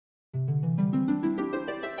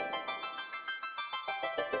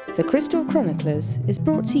The Crystal Chroniclers is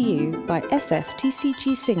brought to you by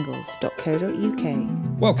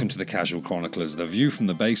ffTCgsingles.co.uk. Welcome to the Casual Chroniclers, the view from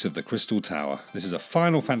the base of the Crystal Tower. This is a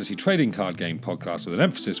Final Fantasy trading card game podcast with an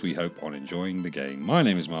emphasis, we hope, on enjoying the game. My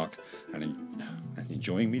name is Mark, and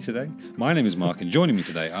enjoying me today? My name is Mark, and joining me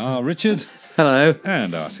today are Richard. Hello.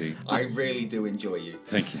 And Artie. I really do enjoy you.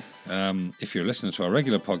 Thank you. If you're a listener to our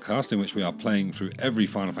regular podcast, in which we are playing through every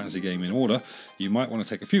Final Fantasy game in order, you might want to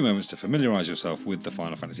take a few moments to familiarise yourself with the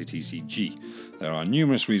Final Fantasy TCG. There are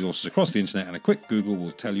numerous resources across the internet, and a quick Google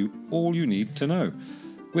will tell you all you need to know.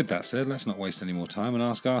 With that said, let's not waste any more time and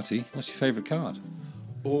ask Artie, what's your favourite card?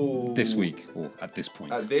 Ooh. This week, or at this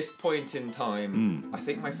point? At this point in time, I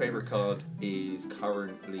think my favourite card is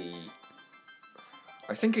currently...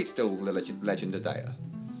 I think it's still Legend Adaya.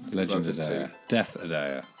 Legend Adaya. Death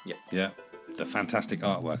Adaya. Yeah. Yeah. The fantastic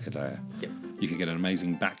artwork Adaya. Yeah. You could get an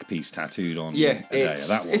amazing back piece tattooed on Yeah, Adaya.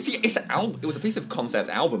 That one. It was a piece of concept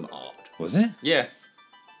album art. Was it? Yeah.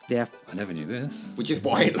 Yeah. I never knew this. Which is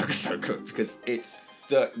why it looks so good, because it's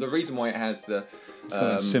the reason why it has the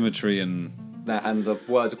symmetry and the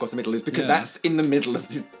words across the middle is because that's in the middle of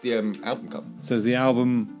the album cover. So is the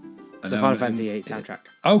album The Final Fantasy VIII soundtrack.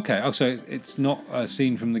 Okay. Oh, so it's not a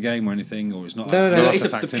scene from the game or anything, or it's not. No.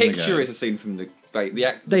 The picture is a scene from the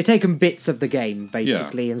act. They've taken bits of the game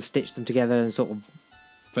basically and stitched them together and sort of.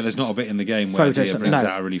 But there's not a bit in the game where Dia Photoshop- brings no.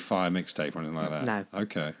 out a really fire mixtape or anything like that. No.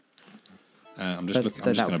 Okay. I'm just looking. I'm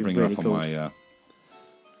that just going would to be bring her really up cool.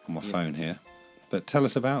 on my phone here. But tell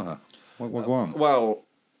us about her. What go on? Well,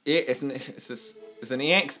 it's an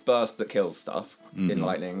EX burst that kills stuff in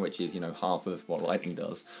lightning, which is half of what lightning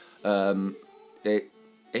does. It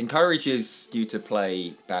encourages you to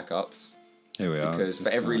play backups. Here we are. Because for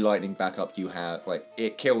every lightning backup you have,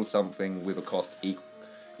 it kills something with a cost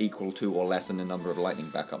equal to or less than the number of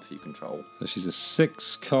lightning backups you control. So she's a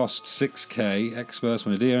 6-cost, 6k X-Burst.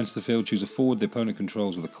 When a Dia enters the field, choose a forward the opponent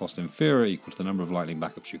controls with a cost inferior equal to the number of lightning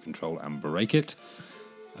backups you control and break it.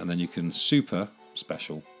 And then you can special.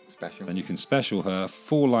 Then you can special her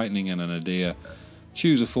 4 lightning and an Adir.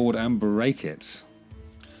 Choose a forward and break it.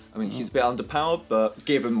 I mean, she's a bit underpowered, but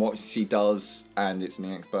given what she does and it's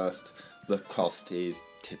an EX burst, the cost is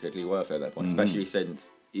typically worth it at that point, especially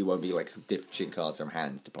since you won't be ditching cards from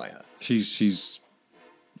hands to play her.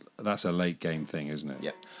 That's a late game thing, isn't it?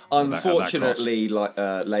 Yeah. Unfortunately,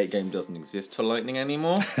 late game doesn't exist for lightning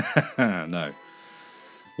anymore. No.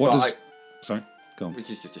 Sorry, go on. Which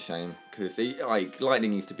is just a shame, because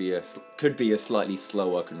lightning needs to could be a slightly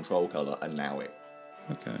slower control colour, and now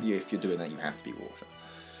if you're doing that, you have to be water.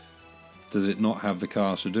 Does it not have the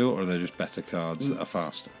cards to do it, or are they just better cards that are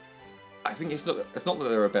faster? I think it's not that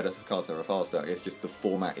there are better cards that are faster. It's just the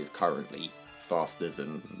format is currently faster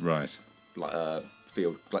than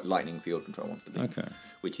lightning field control wants to be. Okay.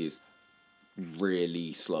 Which is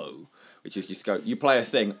really slow. Which is just you play a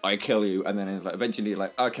thing, I kill you, and then it's eventually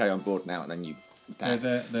okay, I'm bored now, and then you.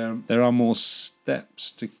 There are more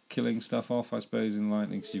steps to killing stuff off, I suppose, in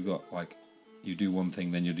lightning. Because you've got you do one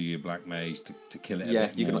thing, then you do your black mage to kill it.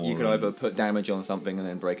 You can either put damage on something and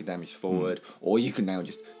then break a damage forward, or you can now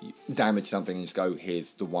just damage something and just go,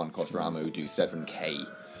 here's the 1-cost Ramu, do 7k.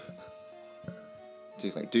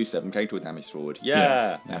 Just do 7k to a damage forward.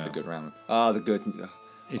 That's a good Ramu. The good.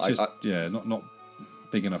 It's not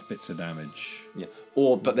big enough bits of damage. Yeah.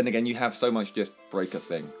 But then again, you have so much just break a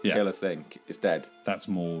thing, kill a thing, it's dead. That's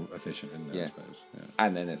more efficient, isn't it, I suppose? Yeah.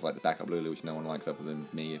 And then there's the backup Lulu, which no one likes other than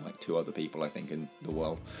me and 2 other people, I think, in the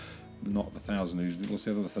world. Not the 1,000 what's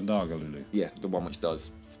the other, the Thundaga Lulu? Yeah, the one which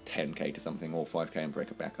does 10k to something or 5k and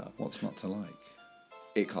break a backup. What's not to like?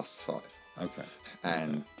 It costs 5. Okay.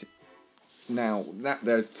 And now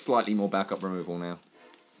there's slightly more backup removal now.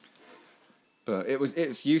 But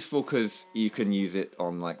it's useful because you can use it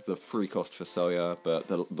on the 3-cost for Soya, but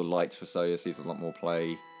the light for Soya sees a lot more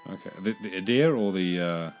play. Okay, the Adir or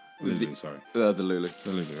the Lulu? Sorry, the Lulu.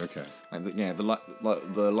 The Lulu. Okay.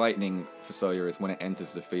 The lightning for Soya is when it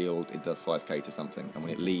enters the field, it does 5k to something, and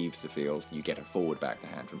when it leaves the field, you get a forward back to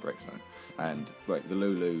hand from break zone. And the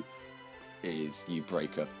Lulu is you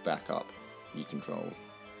break a backup you control,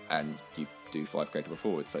 and you do 5k to a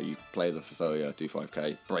forward. So you play the Fasoya, do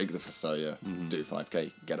 5k, break the Fasoya, do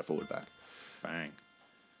 5k, get a forward back. Bang.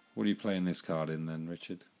 What are you playing this card in then,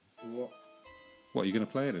 Richard? What are you going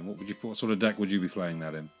to play it in? What sort of deck would you be playing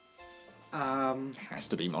that in? It has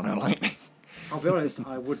to be Mono Lightning. I'll be honest,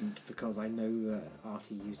 I wouldn't, because I know that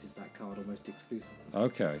Artie uses that card almost exclusively.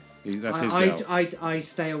 Okay, that's his deal. I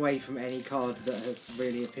stay away from any card that has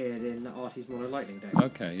really appeared in Artie's Mono Lightning deck.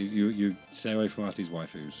 Okay, you stay away from Artie's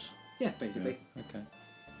waifus. Yeah, basically. Yeah, okay.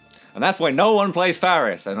 And that's why no one plays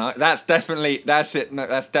Faris, and that's definitely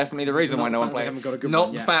the reason why no one plays.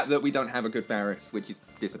 Not the fact that we don't have a good Faris, which is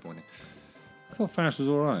disappointing. I thought Faris was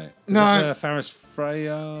all right. No. Faris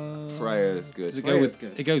Freya. Freya's good. Does it go with?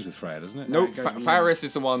 Good. It goes with Freya, doesn't it? Nope. Faris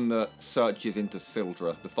is the one that searches into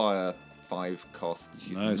Sildra, the fire 5 cost.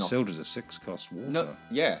 Sildra's a 6 cost water. No.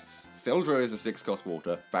 Yes, Sildra is a 6 cost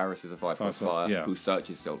water. Faris is a 5 cost fire who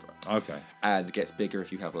searches Sildra. Okay. And gets bigger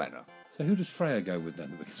if you have Lena. So who does Freya go with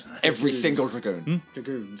then? Every single dragoon.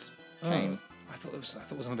 Dragoons. Kane. I thought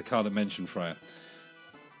there was another card that mentioned Freya.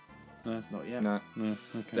 No, not yet. No. Okay.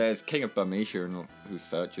 There's King of Burmecia who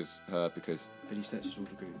searches her because. But he searches all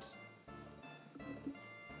dragoons.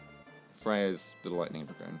 Freya's the lightning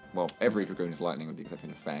dragoon. Well, every dragoon is lightning with the exception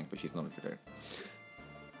of Fang, but she's not a dragoon.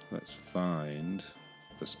 Let's find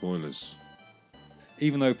the spoilers.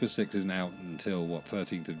 Even though Opus 6 isn't out until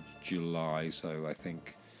 13th of July, so I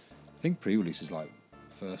think pre-release is like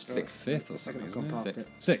 1st or 5th or something, isn't it?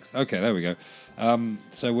 6th. Okay, there we go.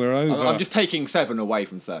 So we're over. I'm just taking 7 away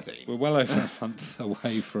from 13. We're well over a month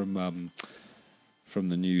away from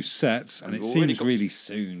the new sets, and it seems really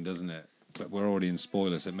soon, doesn't it? But we're already in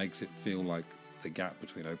spoilers. So it makes it feel like the gap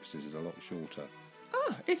between opuses is a lot shorter.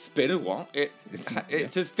 It's been a while. It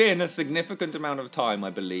has been a significant amount of time, I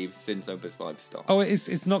believe, since Opus 5 started. Oh,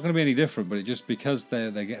 it's not going to be any different, but it just because they're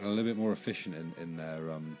getting a little bit more efficient in their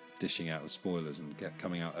dishing out of spoilers and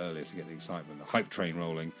coming out earlier to get the excitement, the hype train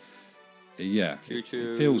rolling. Yeah, it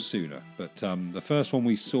feels sooner. But the first one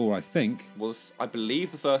we saw, I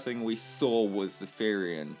believe the first thing we saw was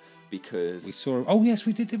Zephyrian, because we saw. Oh yes,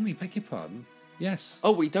 we did, didn't we? Beg your pardon. Yes.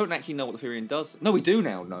 Oh, we don't actually know what the Zephyrian does. No, we do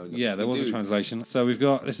now. No. Yeah, there was a translation. So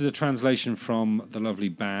this is a translation from the lovely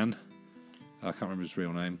Ban. I can't remember his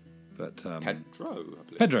real name, but Pedro, I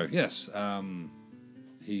believe. Pedro, yes.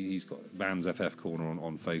 He's got Ban's FF Corner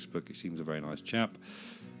on Facebook. He seems a very nice chap.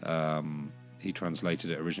 He translated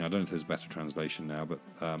it originally. I don't know if there's a better translation now, but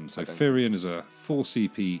so Firion is a 4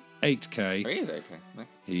 CP 8K. He is 8K. Nice.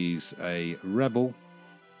 He's a rebel,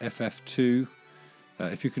 FF2.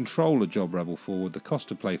 If you control a job rebel forward, the cost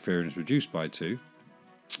to play Firion is reduced by 2.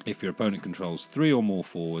 If your opponent controls 3 or more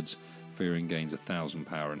forwards, Firion gains 1,000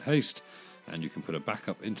 power and haste, and you can put a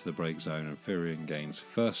backup into the break zone, and Firion gains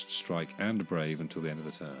first strike and brave until the end of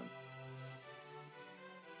the turn.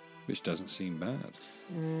 Which doesn't seem bad.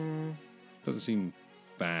 Doesn't seem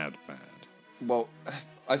bad. Well,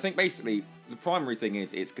 I think basically the primary thing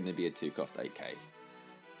is it's going to be a 2 cost 8K.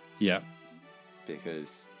 Yeah.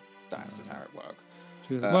 Because that's just how it works.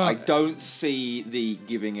 I don't see the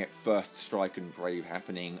giving it first strike and brave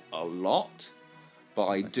happening a lot, but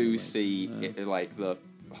I do see it like the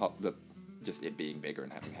just it being bigger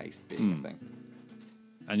and having haste being a thing.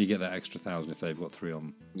 And you get that extra 1,000 if they've got 3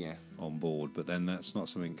 on board, but then that's not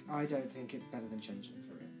something. I don't think it's better than changing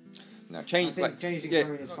Firion. No, changing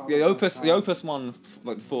Firion is far the Opus one,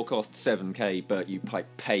 like the 4 cost 7K, but you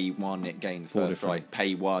pay 1 it gains first strike,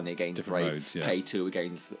 pay 1 it gains brave, modes, yeah. pay 2 it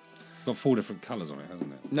gains. It's got 4 different colours on it,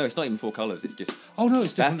 hasn't it? No, it's not even 4 colours. It's just. Oh no,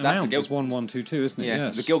 it's different that's amounts. It's 1, 1, 2, 2, isn't it? Yeah,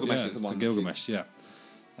 yes. the Gilgamesh is the one. The Gilgamesh, yeah.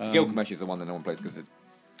 Gilgamesh is the one that no one plays because it's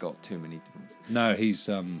got too many. No, he's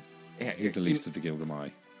the least of the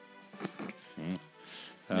Gilgamai.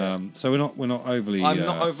 So we're not overly. I'm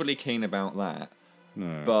not overly keen about that.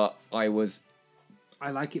 No. But I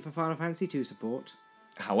like it for Final Fantasy 2 support.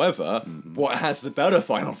 However, what has the better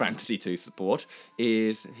Final Fantasy 2 support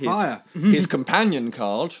is his companion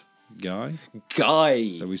card. Guy.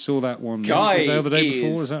 So we saw that one the other day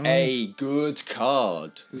before. Is that right? A good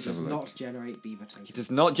card. Who does not generate beaver tokens. He does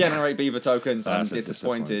not generate beaver tokens. I'm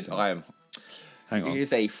disappointed. I am. Hang on. He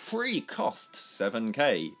is a free cost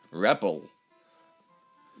 7K rebel.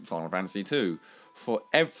 Final Fantasy 2. For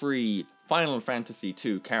every Final Fantasy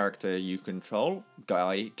 2 character you control,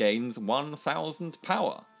 Guy gains 1,000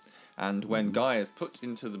 power. And when Guy is put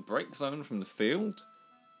into the break zone from the field,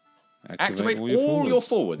 activate all your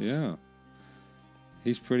forwards. Yeah.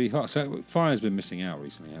 He's pretty hot. So Fire's been missing out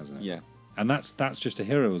recently, hasn't it? Yeah. And that's just a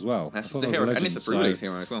hero as well. That's just a hero. And it's a pre-release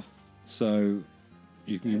hero as well. So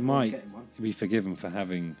you might be forgiven for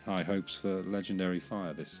having high hopes for Legendary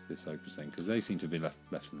Fire, this Opus thing, because they seem to be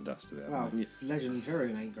left in the dust a bit. Well, Legend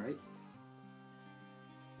Firion ain't great.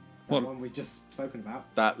 That one we've just spoken about.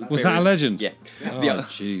 Was that a legend? Yeah. Oh,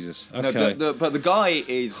 Jesus. Okay. No, but the guy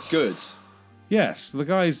is good. Yes, the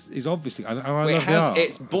guy is obviously. I love it the art.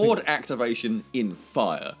 Its board activation in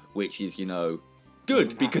fire, which is,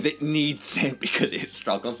 good because it needs it because it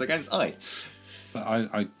struggles against ice. But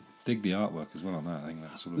I dig the artwork as well on that. I think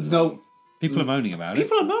that's sort of. No, People are moaning about it.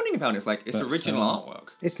 People are moaning about it. It's like, it's But, original artwork.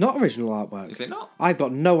 It's not original artwork. Is it not? I've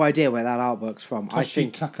got no idea where that artwork's from. I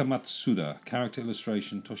think Toshitaka Matsuda, character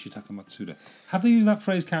illustration, Toshitaka Matsuda. Have they used that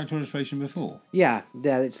phrase, character illustration, before? yeah,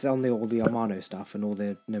 it's on all the Amano stuff and all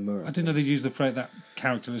the Nomura. I didn't know they'd used the phrase, that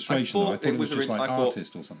character illustration. I thought it was just like I thought-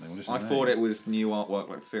 artist or something. Or just I a thought name. it was new artwork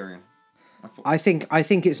like Therian. I think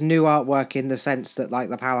it's new artwork in the sense that like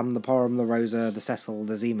the Palom, the Porum, the Rosa, the Cecil,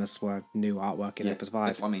 the Zemus were new artwork in Opus 5.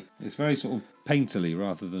 That's what I mean. It's very sort of painterly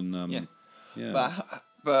rather than... yeah.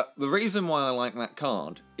 But the reason why I like that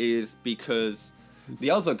card is because the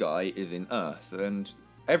other guy is in Earth, and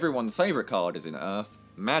everyone's favourite card is in Earth,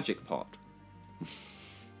 Magic Pot.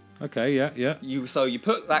 Okay, yeah. So you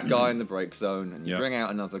put that guy in the break zone, and you Yeah. bring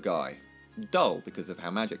out another guy. Dull, because of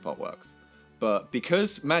how Magic Pot works. But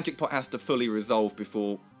because Magic Pot has to fully resolve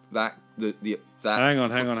before that... Hang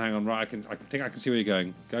on. Right, I think I can see where you're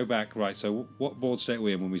going. Go back. Right, so what board state are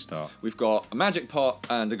we in when we start? We've got a Magic Pot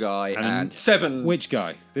and a guy and 7... Which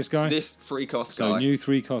guy? This guy? This 3-cost So guy. new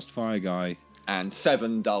 3-cost fire guy. And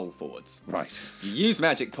 7 dull forwards. Right. You use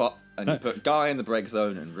Magic Pot and you put guy in the break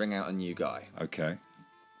zone and bring out a new guy. Okay.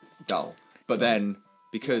 Dull. But then,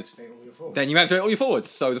 because then you activate all your forwards.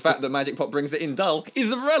 So the fact that Magic Pot brings it in dull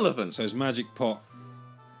is irrelevant. So his magic pot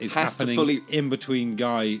is Has to happening fully- in between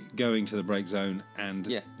guy going to the break zone and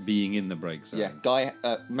Yeah. being in the break zone.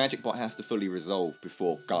 Yeah, Magic Pot has to fully resolve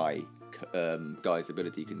before guy's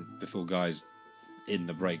ability can. Before guys in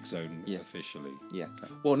the break zone Yeah. officially. Yeah.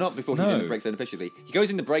 Well, not before he's in No. the break zone officially. He goes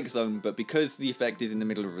in the break zone, but because the effect is in the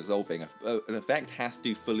middle of resolving, an effect has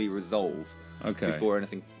to fully resolve Okay. before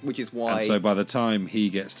anything. Which is why And so by the time he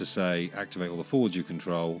gets to say activate all the forwards you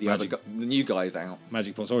control, the new guy's out.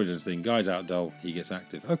 Magic Pot's already done his thing. Guy's out dull, he gets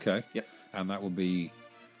active. Okay. Yep. And that will be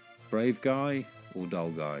brave guy or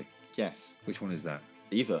dull guy. Yes. Which one is that?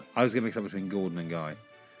 Either. I was getting mixed up between Gordon and Guy.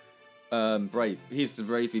 Brave. He's the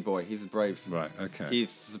bravey boy. He's the brave. Right. Okay.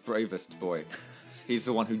 He's the bravest boy. He's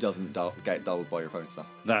the one who doesn't get dulled by your opponent's stuff.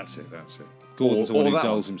 That's it. Gordon's the or one who that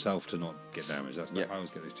dulls himself to not get damaged. Yeah. I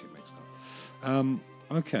always get those two mixed up.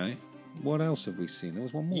 Okay. What else have we seen? There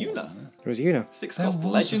was one more. Una. Wasn't there? It was Una. 6-cost There was,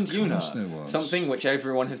 Legend of course there Una. was. Something which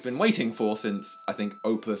everyone has been waiting for since, I think,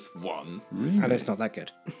 Opus 1. Really? And it's not that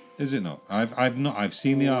good. Is it not? I've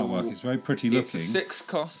seen the artwork. It's very pretty It's looking. a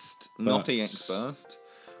 6-cost Naughty X burst,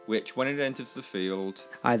 which when it enters the field,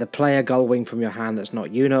 Either play a Gullwing from your hand that's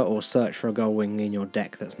not Una, or search for a Gullwing in your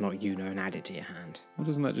deck that's not Una and add it to your hand. Well,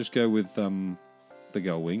 doesn't that just go with the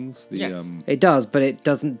Gull Wings? The Yes. It does, but it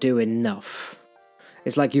doesn't do enough.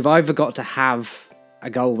 It's like you've either got to have a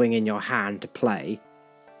Gullwing in your hand to play,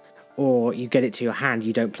 or you get it to your hand,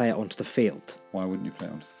 you don't play it onto the field. Why wouldn't you play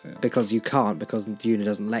it onto the field? Because you can't, because Una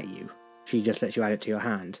doesn't let you. She just lets you add it to your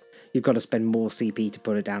hand. You've got to spend more CP to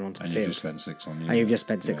put it down onto the And field. you've just spent 6 on you. And you've just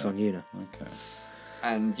spent 6 on Una. Okay.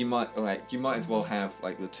 and you might as well have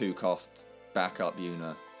like the 2-cost backup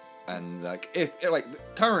Una, and like if like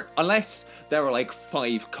current unless there are like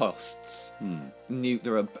 5 costs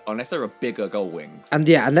unless there are bigger Gullwings. And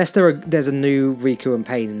yeah, unless there's a new Riku and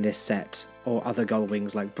Pain in this set, or other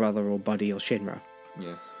Gullwings like Brother or Buddy or Shinra.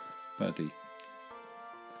 Yeah. Buddy.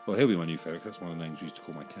 Well, he'll be my new favourite. That's one of the names we used to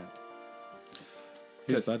call my cat.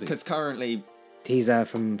 Who's Buddy? Because currently, He's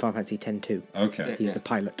from Final Fantasy X-2. Okay. He's Yeah. the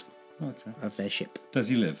pilot Okay. of their ship. Does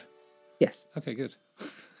he live? Yes. Okay, good.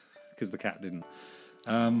 Because the cat didn't.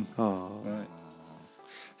 Oh. Right.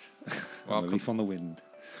 Welcome. A leaf on the wind.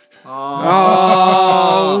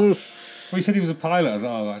 Oh! Well, he said he was a pilot. I was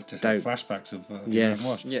like, I just had Don't. flashbacks of Yeah.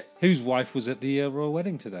 Wash. Yeah. Whose wife was at the royal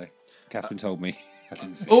wedding today? Catherine told me. I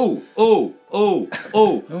didn't see.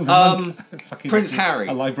 Fucking Prince Harry.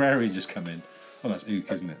 A librarian just come in. Oh, that's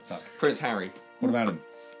Ook, isn't it? Fuck. Prince Harry. What about him?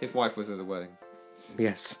 His wife was at the wedding.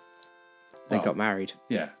 Yes. They Oh. got married.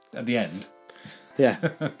 Yeah, at the end. Yeah.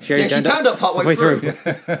 Yeah, she turned up partway through.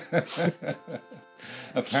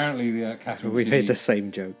 Apparently, Catherine. We was made giving the me,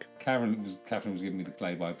 same joke. Catherine was giving me the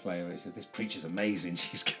play-by-play of it. She said, "This preacher's amazing."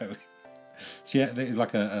 She's going. It's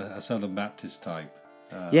like a Southern Baptist type.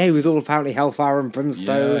 Yeah, he was all apparently hellfire and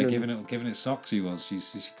brimstone. Yeah, and... giving it socks. He was. She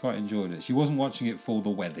quite enjoyed it. She wasn't watching it for the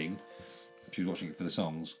wedding. She was watching it for the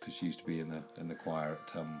songs because she used to be in the choir at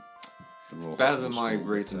the Royal Better Hospital than my School,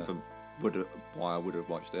 reason but, for why I would have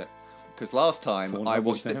watched it. Because last time For I what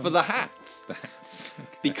watched was it the for the hats. That's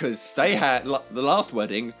okay. Because they had the last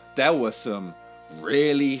wedding. There were some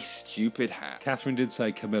really stupid hats. Catherine did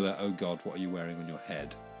say, "Camilla, oh God, what are you wearing on your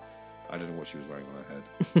head?" I don't know what she was wearing on her head.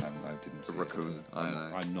 I didn't see A raccoon. it. I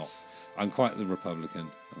know. I'm not. I'm quite the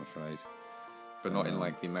Republican, I'm afraid. But not in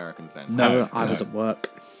like the American sense. No. I was at work.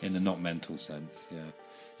 In the not mental sense, yeah.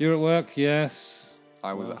 You're at work, yes.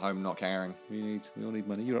 I was at home not caring. We all need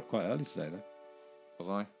money. You're up quite early today, though. Was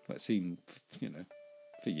I? That seemed,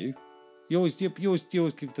 for you. You always give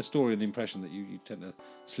the story the impression that you tend to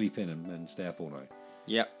sleep in and stay up all night.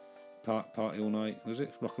 Yep. Party all night, was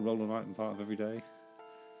it? Rock and roll all night and part of every day?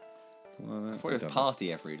 Something like that. I thought it was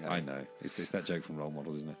party every day. I know. It's that joke from Role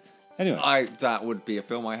Models, isn't it? Anyway. That would be a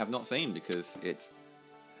film I have not seen because it's...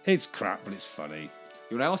 It's crap, but it's funny.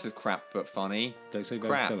 You know what else is crap but funny? Don't say Ben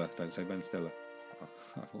Crap. Stiller. Don't say Ben Stiller.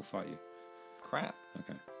 I will fight you. Crap.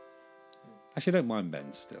 Okay. Actually, I don't mind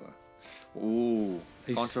Ben Stiller. Ooh,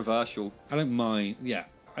 controversial. I don't mind. Yeah,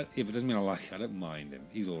 if it doesn't mean I like it, I don't mind him.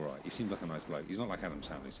 He's all right. He seems like a nice bloke. He's not like Adam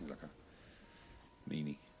Sandler. He seems like a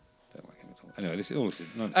meanie. Don't like him at all. Anyway, this is all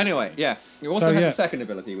nonsense. Anyway, yeah. He also has a second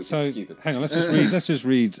ability, which is stupid. Hang on, let's just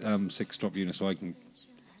read 6 Drop Unit so I can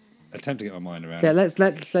attempt to get my mind around. Yeah, let's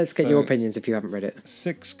get your opinions if you haven't read it.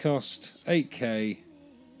 6 cost, 8k,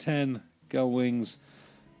 10 gull wings.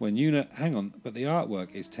 When unit, hang on, but the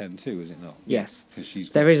artwork is 10-2, is it not? Yes. Because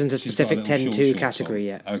there isn't a she's got specific little 10-2 short category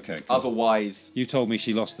on. yet. Okay. Otherwise, you told me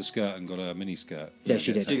she lost the skirt and got a mini skirt. Yeah,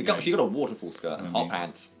 she did. She got a waterfall skirt and hot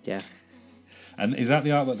pants. Yeah. And is that the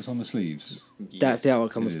artwork that's on the sleeves? That's the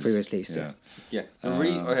artwork on It the is, previous sleeves. Yeah. Yeah.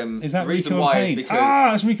 Is that reason Riku why and is Pain? because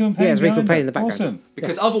That's Riku and Pain. Yeah, it's Riku and behind Pain it. in the background. Awesome.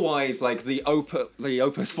 because otherwise, like the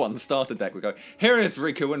Opus One starter deck would go, here is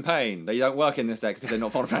Riku and Pain. They don't work in this deck because they're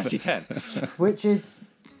not Final Fantasy X. Which is...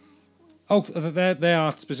 Oh, they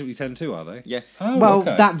are specifically 10-2, are they? Yeah. Oh, well,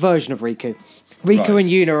 okay. that version of Riku. Riku Right. and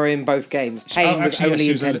Yuna are in both games. Pain was actually, yes, only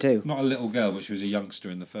she in was 10-2. not a little girl, but she was a youngster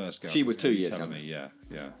in the first game. She was 2 You're years telling younger. me,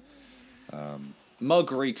 yeah. Mug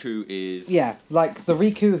Riku is... Yeah, like the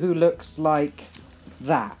Riku who looks like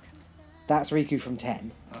that. That's Riku from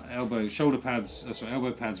 10. Elbow pads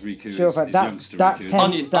Riku Sure, is but youngster that's Riku. 10,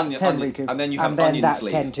 Onion- that's onion- 10 onion. Riku. And then you have then onion that's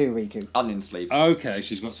sleeve. 10-2 Riku. Onion sleeve. Okay,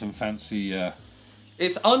 she's got some fancy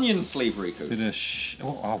It's onion sleeve Riku. bit of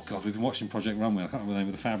oh god, we've been watching Project Runway. I can't remember the name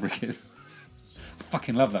of the fabric is. I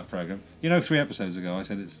fucking love that program. 3 episodes ago I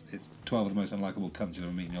said it's 12 of the most unlikable cunts you'll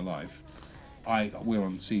ever meet in your life. We're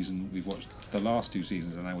on we've watched the last 2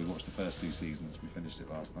 seasons and now we've watched the first 2 seasons. We finished it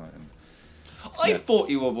last night and I thought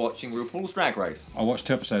you were watching RuPaul's Drag Race. I watched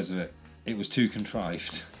 2 episodes of it. It was too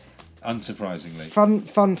contrived. Unsurprisingly.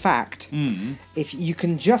 Fun fact. If you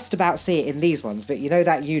can just about see it in these ones, but you know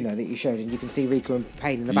that Yuna that you showed, and you can see Riku and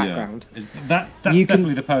Pain in the background. That's You can-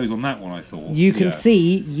 definitely the pose on that one, I thought. You can Yeah.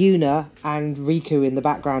 see Yuna and Riku in the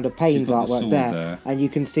background of Pain's She's got the artwork sword there, there. and you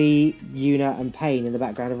can see Yuna and Pain in the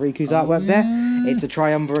background of Riku's artwork there. It's a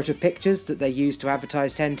triumvirate of pictures that they use to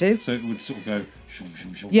advertise 10-2. So it would sort of go shum,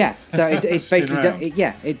 shum, shum. Yeah, so it Spin basically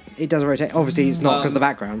around. it does rotate. Obviously, it's not because of the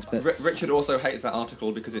backgrounds, but Richard also hates that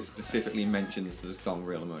article because it specifically mentions the song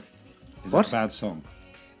Real Emotion. Is What? that a bad song?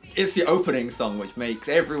 It's the opening song which makes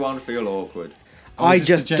everyone feel awkward. Oh, is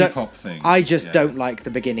this the J-pop thing? I just Yeah. don't like the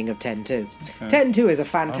beginning of 10-2. 10-2 is a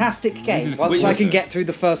fantastic game really once Which I is can it? get through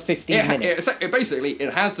the first 15 minutes.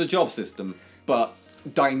 It has the job system, but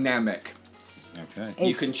dynamic. Okay. You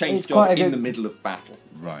It's- can change it's job quite a in good- the middle of battle.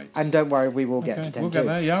 Right. And don't worry, we will get Okay, to 10-2. we'll get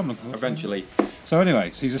there, yeah. I'm looking Eventually. So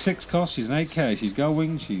anyway, she's a 6 cost, she's an 8k, she's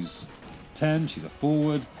going, she's 10, she's a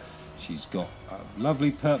forward, she's got a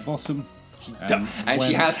lovely pert bottom. And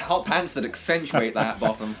she has hot pants that accentuate that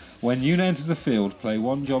bottom. When Yuna enters the field, play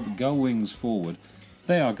 1 job gull wings forward.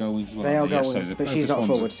 They are gull wings as well. They are aren't gull Yes, wings, so the but she's purpose not ones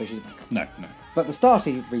are- forward, so she's back. No. But the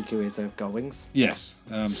starty Riku is a gull wings. Yes.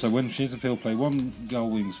 So when she enters the field, play 1 gull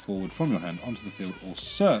wings forward from your hand onto the field, or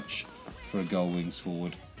search for a gull wings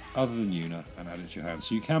forward other than Yuna and add it to your hand.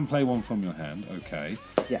 So you can play 1 from your hand, okay,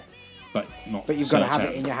 Yeah. but not. But you've got to search have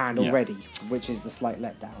out. it in your hand Yeah. already, which is the slight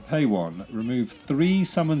letdown. Pay 1. Remove 3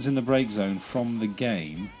 summons in the break zone from the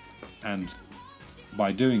game, and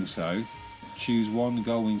by doing so, choose 1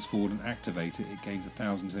 gull wings forward and activate it. It gains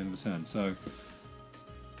 1,000 to the end of the turn. So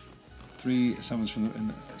 3 summons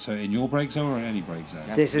from so in your break zone or in any break zone. It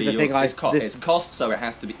has This to is be the thing I- It's, this- it's cost, so it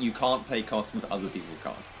has to be. You can't play cost with other people's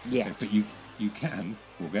cards. Yeah. Okay, but you can.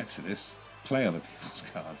 We'll get to this. Play other people's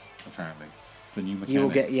cards. Apparently, the new mechanic. You will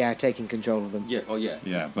get, taking control of them. Yeah. Oh yeah.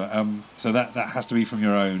 Yeah, but so that has to be from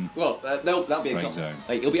your own. Well, that'll be a Break card. zone.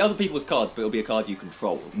 Like, it'll be other people's cards, but it'll be a card you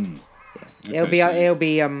control. It'll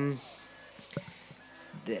be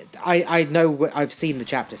I know I've seen the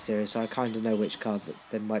chapter series, so I kind of know which card that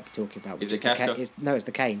they might be talking about. Is which it Kafka? It's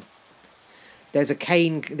the Cane. There's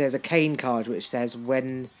a Cane card which says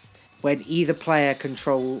when either player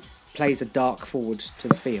plays a dark forward to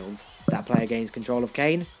the field, that player gains control of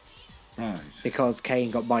Cane, Right. because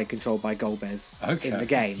Cane got mind controlled by Golbez in Okay. the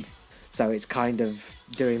game. So it's kind of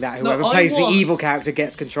doing that. No, Whoever I plays want- the evil character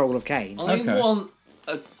gets control of Cane. Okay.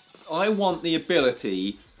 I want the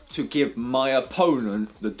ability to give my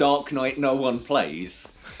opponent the Dark Knight no one plays,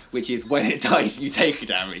 which is when it dies, you take a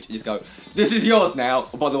damage. You just go, this is yours now.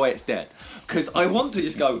 Oh, by the way, it's dead. Because I want to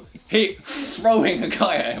just go, throwing a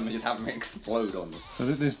guy at him and just have him explode on them. So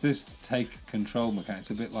this take control mechanic, it's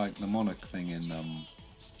a bit like the Monarch thing in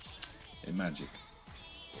Magic.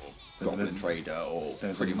 Goblin Trader, or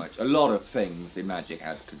pretty much a lot of things in Magic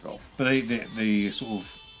has control. But the sort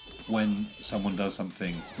of, when someone does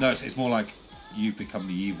something, no, it's more like you've become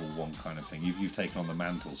the evil one kind of thing. You've taken on the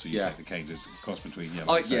mantle, so you take the cage. It's a cross between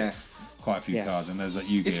quite a few cards, and there's that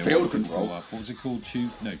Yu-Gi-Oh! It's field control. What was it called?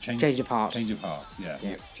 Change of Heart. Change of Heart.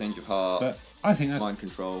 Yeah. Change of Heart. But I think that's mind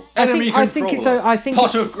control. Enemy control. I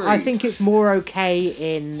Greed. think it's more okay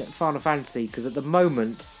in Final Fantasy because at the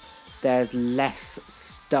moment there's less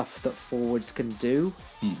stuff that forwards can do.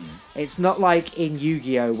 Mm-hmm. It's not like in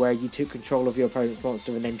Yu-Gi-Oh! Where you took control of your opponent's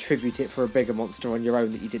monster and then tribute it for a bigger monster on your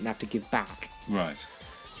own that you didn't have to give back. right.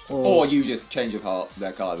 Or you just Change of Heart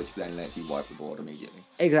their card, which then lets you wipe the board immediately.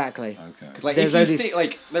 Exactly. Okay. Because like There's if you only stick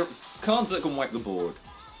like there are cards that can wipe the board,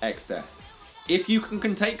 X death. If you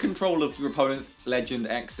can take control of your opponent's legend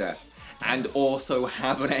X death and also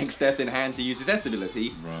have an X death in hand to use his S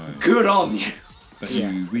ability, Right. good on you. But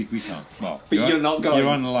Yeah. we can't. Well, But you're not going.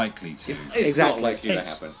 You're unlikely to. It's Exactly. not likely to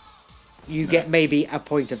It's- happen. You get maybe a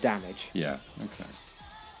point of damage. Yeah. Okay.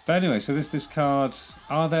 But anyway, so this card.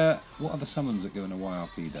 What are the summons that go in a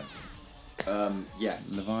YRP deck?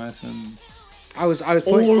 Yes. Leviathan. I was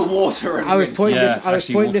All water and I was wind. pointing Yeah, this. I was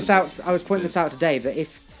actually pointing this water- out. I was pointing this out today that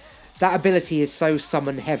if that ability is so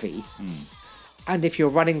summon heavy, and if you're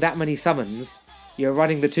running that many summons, you're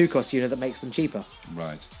running the 2-cost unit that makes them cheaper.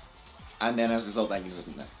 Right. And then as a result, that unit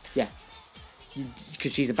isn't there. Yeah,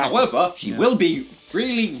 because she's a bad. However, she will be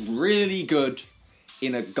really, really good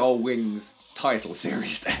in a Gull Wings title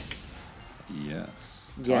series deck. Yes.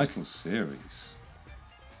 Yeah. Title series.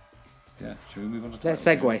 Yeah. Should we move on to? Let's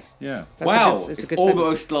title segue. series? Yeah. That's Wow, a good, it's a good segue.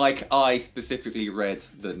 almost like I specifically read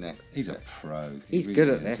the next. He's a pro. He's He good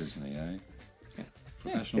really at is, this. Isn't he? Eh?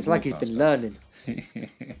 Professional It's like he's been broadcaster. learning.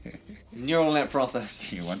 Neural net process.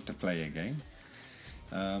 Do you want to play a game?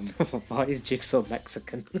 Why is Jigsaw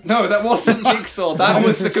Mexican? No, that wasn't Jigsaw. That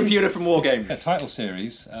was the computer from Wargame. Yeah, title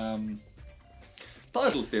series.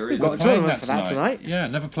 Title series. Got a Playing tournament for that tonight. Yeah,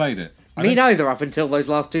 never played it. Me neither. Up until those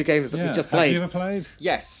last 2 games that we just Have played. you ever played?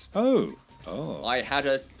 Yes, Oh. I had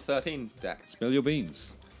a 13 deck. Spill your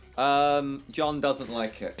beans. John doesn't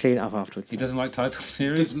like it. Clean it up afterwards. He doesn't like title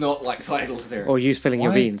series. Does not like title series. Or you spilling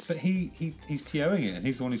your Why? beans. But he's TOing it, and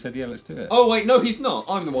he's the one who said, "Yeah, let's do it." Oh wait, no, he's not.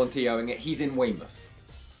 I'm the one TOing it. He's in Weymouth.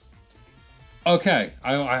 Okay,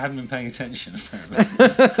 I hadn't been paying attention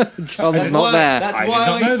apparently. John's not there. That's I did why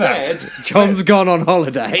not know I that. said John's gone on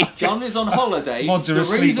holiday. John is on holiday. Mods are the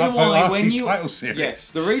asleep reason up for why when Artie's you title series.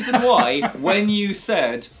 yes, the reason why when you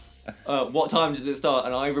said what time does it start,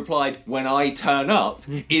 and I replied when I turn up,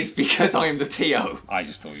 is because I'm the TO. I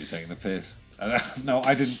just thought you were taking the piss. No,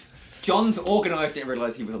 I didn't. John's organised it and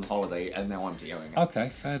realised he was on holiday, and now I'm TOing it. Okay,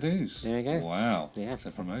 fair dues. There you go. Wow, Yeah. it's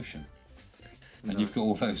a promotion. And you've got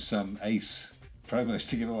all those Ace promos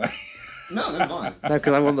to give away. No, never mind. No,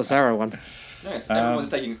 because I want the Sarah one. Yes,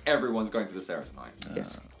 everyone's going for the Sarah tonight.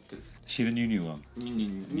 Yes. Because Is she the new one?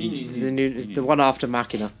 The one after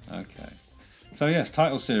Machina. Okay. So yes,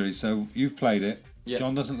 title series. So you've played it. Yeah.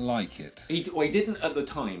 John doesn't like it. he didn't at the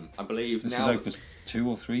time, I believe. This now was Opus 2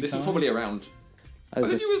 or 3 this time? was probably around. I think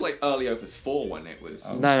Opus... it was like early Opus 4 when it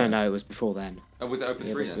was. No, it was before then. Oh, was it Opus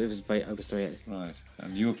It 3 was, then? it was by Opus 3. Right.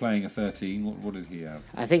 And you were playing a 13. What did he have?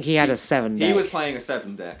 I think he had a 7 deck. He was playing a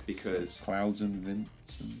 7 deck because Clouds and Vince?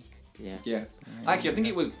 Yeah. yeah. Actually, I think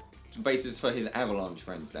it was basis for his Avalanche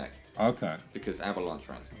Friends deck Okay. because Avalanche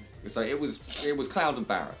Friends. So it was Cloud and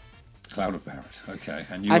Barrett. Cloud of Barrett. Okay.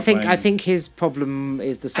 And you I were think playing... his problem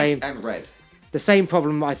is the same. And Red. The same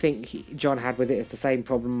problem I think John had with it is the same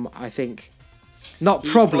problem I think. Not He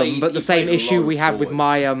problem, played- but he the same played a issue lot we had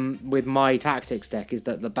forward. with my tactics deck is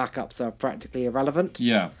that the backups are practically irrelevant.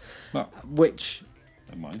 Yeah. Well, Which,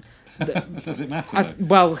 don't mind. Does it matter, though?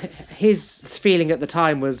 well, his feeling at the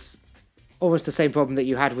time was almost the same problem that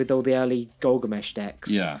you had with all the early Golgamesh decks.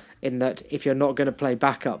 Yeah. In that if you're not going to play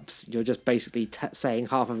backups, you're just basically saying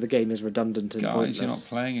half of the game is redundant and Guys, pointless. you're not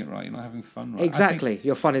playing it right. You're not having fun right. I Exactly. think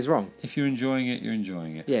Your fun is wrong. if you're enjoying it, you're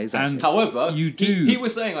enjoying it. Yeah, exactly. And However, you do. He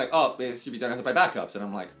was saying like, "Oh, it's you don't have to play backups," and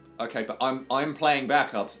I'm like, "Okay, but I'm playing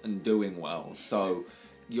backups and doing well, so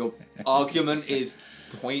your argument is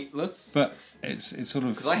pointless." But it's sort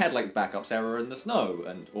of... Because I had like backups error in the snow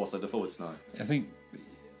and also the forward snow. I think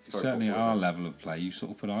certainly at our level of play, you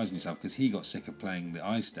sort of put eyes on yourself because he got sick of playing the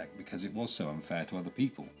ice deck because it was so unfair to other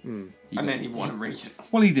people. And then he won regional.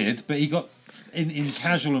 Well, he did, but he got in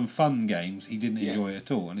casual and fun games. He didn't enjoy it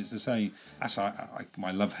at all, and it's the same. That's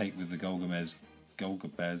my love-hate with the Golgabez.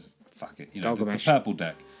 Fuck it, the purple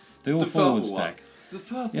deck, the all forwards deck. The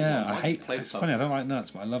purple one. Yeah, I hate. It's funny. I don't like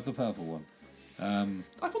nuts, but I love the purple one.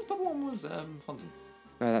 I thought the purple one was London.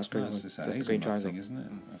 No, that's green. That's That's the the green Hazelnut triangle. thing, isn't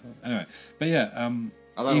it? Anyway, but yeah,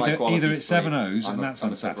 I don't like quality either it's straight. 7-0s I'm and a- that's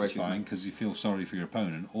I'm a separations unsatisfying man. because you feel sorry for your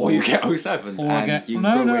opponent, Or you get 07 or and get you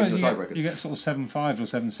no, go no, in the you tiebreakers. get sort of 7-5 or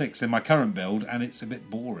 7-6 in my current build, and it's a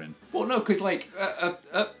bit boring. Well, no, because like at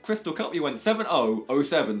Crystal Cup, you went 7-0,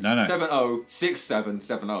 07, No. 7-0, 6-7,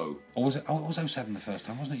 7-0. Or was it? Oh, it was 07 the first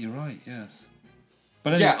time, wasn't it? You're right. Yes.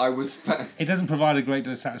 But anyway, Yeah, I was. it doesn't provide a great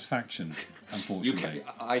deal of satisfaction, You unfortunately.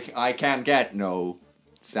 can, I can't get no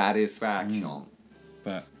satisfaction.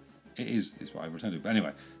 But it's what I returned to. But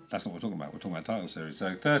anyway, that's not what we're talking about. We're talking about title series.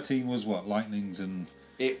 So 13 was what? Lightnings and...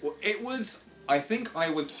 It was. I think I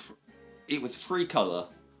was. It was 3 color.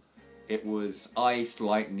 It was ice,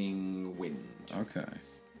 lightning, wind. Okay.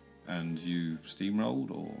 And you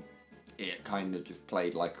steamrolled, or... It kind of just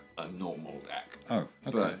played like a normal deck. Oh, okay.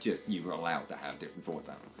 But just you were allowed to have different forwards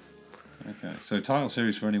out. Okay, so title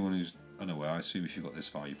series for anyone who's unaware, I assume if you've got this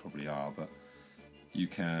far you probably are, but you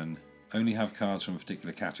can only have cards from a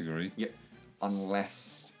particular category. Yep.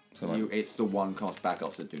 Unless So, like- it's the one cost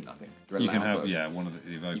backups that do nothing. They're You can allowed have, both. one of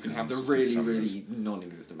the evokers. You can have the and really, summoners. really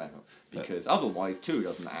non-existent backup because otherwise 2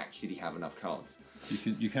 doesn't actually have enough cards.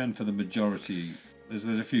 You can for the majority. There's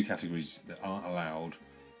a few categories that aren't allowed.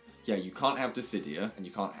 Yeah, you can't have Dissidia and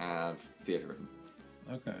you can't have Theatre Rhythm.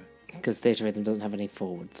 Okay. Because Theatre Rhythm doesn't have any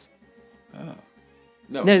forwards. Ah.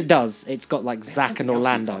 No, No, it does. It's got like there's Zack something and else you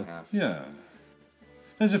Orlando. can't have. Yeah.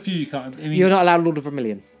 There's a few you can't. I mean, You're not allowed Lord of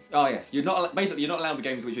Vermilion. Oh yes, you're not basically you're not allowed the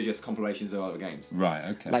games which are just compilations of other games. Right.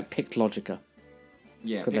 Okay. Like Picked Logica.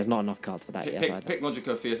 Yeah, Because there's not enough cards for that yet either. Pick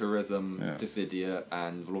Logica, Theatre Rhythm, Yeah. Dissidia,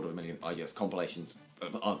 and the Lord of a Million are just compilations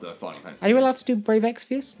of other Final Fantasy. Are you games. allowed to do Brave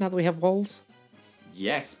Exvius now that we have walls?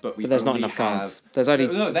 Yes, but we. But there's not only enough have... cards. There's only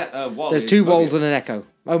no. That wall there's is 2 walls Mobius and an echo.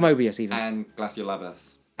 Oh, Mobius even. and Glacial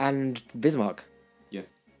Labas. And Bismarck. Yeah,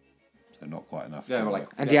 so not quite enough. they're to- like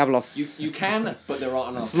And yeah. Diablos. You can, but there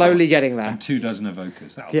aren't enough. Slowly getting there. And 24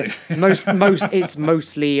 evokers. That'll Yeah, do. most it's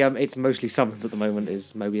mostly summons at the moment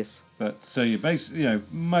is Mobius. But so you basically,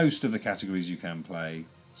 most of the categories you can play.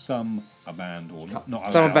 Some are banned or not allowed.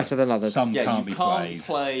 Some are better than others. Some Yeah, can't you be can't played.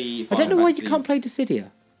 play. I don't know why you Fantasy. can't play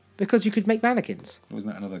Dissidia. Because you could make mannequins.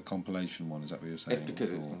 Wasn't that another compilation one? Is that what you're saying? It's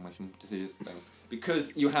because it's Or- compilation decisions.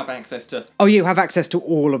 Because you have access to. Oh, you have access to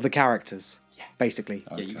all of the characters. Yeah. Basically.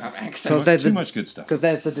 Yeah, you Okay. have access. So there's too the- much good stuff. Because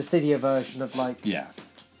there's the Dissidia version of like. Yeah.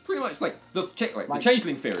 Pretty much like the Like,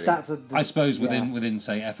 Changeling theory. That's a. I suppose yeah. within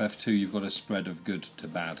say FF2 you've got a spread of good to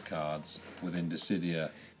bad cards. Within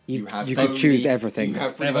Dissidia You could only- choose everything. You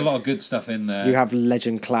have they pretty have a much- lot of good stuff in there. You have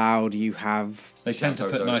Legend Cloud. You have. They tend to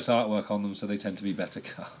put Shantotos. nice artwork on them, so they tend to be better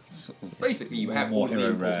cards. Sort of Basically, you have more all of the hero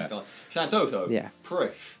important rare. cards. Shantoto. Yeah.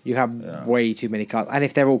 Prish. You have way too many cards, and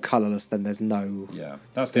if they're all colorless, then there's no. Yeah,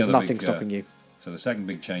 that's the There's other nothing big, stopping you So the second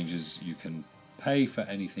big change is you can pay for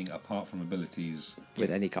anything apart from abilities with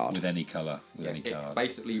any card. with any colour, with any It card.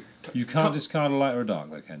 basically. You can't discard a light or a dark,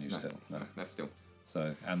 though, can you? No, Still, no. That's still.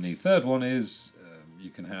 So, and the third one is you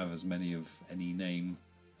can have as many of any name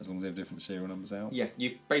as long as they have different serial numbers out. Yeah, you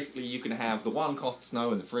can have the 1 cost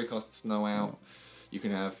snow and the 3 cost snow out. You can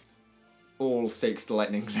have all 6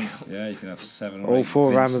 lightnings out. Yeah, you can have 7 or All 8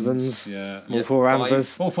 4 Vincents, Ramazans. Yeah. All 4 5.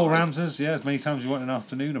 Ramses. All 4 Ramses, yeah, as many times as you want in an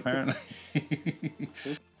afternoon, apparently.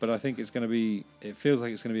 But I think it's going to be, it feels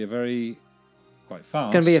like it's going to be a very, quite fast.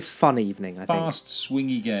 It's going to be a fun evening, I think. Fast,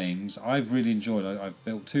 swingy games. I've really enjoyed. I've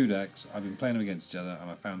built 2 decks. I've been playing them against each other, and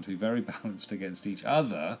I found to be very balanced against each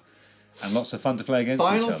other, and lots of fun to play against each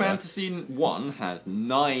Final other. Fantasy 1 has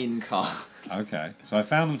 9 cards. Okay, so I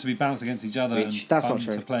found them to be balanced against each other and That's fun not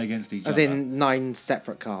true. to play against each As other. in 9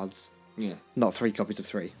 separate cards, Yeah. not 3 copies of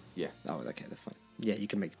 3. Yeah. Oh, okay, they're fine. Yeah, you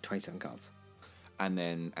can make 27 cards. And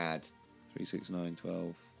then add 3, 6, 9,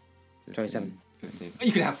 12, 15. 27. 15.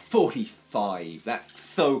 You can have 45. That's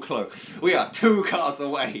so close. We are 2 cards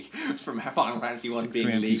away from Final Fantasy 1 Stick being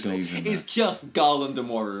 3 empty legal. sleeves in It's just Garland and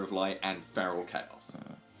Warrior of Light and Feral Chaos.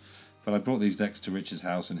 But I brought these decks to Rich's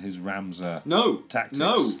house, and his Ramza No. tactics.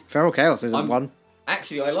 No. Feral Chaos isn't I'm- one.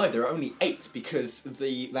 Actually, I lied. There are only 8 because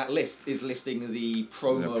that list is listing the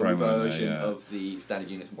promo, promo there, version yeah. of the standard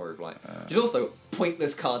units and Warrior of Light, which is also a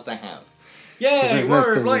pointless card to have. Yay! there's Warrior most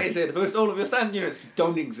of of Light them. is here to boost all of your standard units.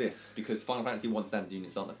 Don't exist because Final Fantasy 1 standard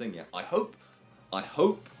units aren't a thing yet. I hope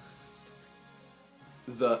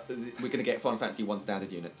that we're going to get Final Fantasy 1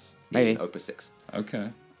 standard units Maybe. in Opus 6. Okay.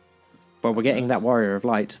 Well, we're getting that Warrior of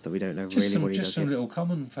Light that we don't know Just really what he some does some yet. little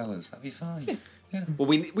common fellas. That'd be fine. Yeah. Well,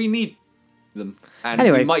 we need them. And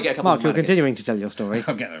Anyway, we might get a couple Mark, of you're mannequins. continuing to tell your story.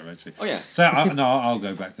 I'll get there eventually. Oh, yeah. So I'll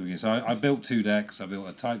go back to the beginning. So I built 2 decks. I built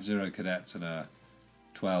a Type 0 Cadets and a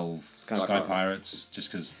 12 Sky Sky Pirates. Pirates,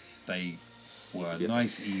 just because they were to be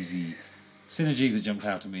nice, easy synergies that jumped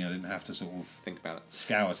out at me. I didn't have to sort of Think about it.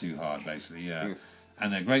 scour too hard, basically. Yeah, Mm.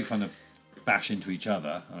 and they're great fun to bash into each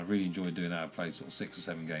other. And I really enjoyed doing that. I played sort of 6 or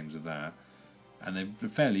 7 games of that, and they're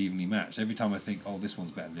fairly evenly matched. Every time I think, oh, this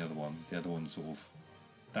one's better than the other one sort of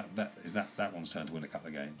that one's turn to win a couple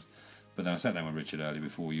of games. But then I sat down with Richard earlier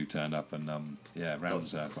before you turned up, and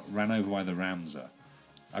Ramza got ran over by the Ramza.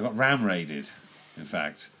 I got ram raided, in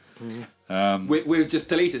fact. We've just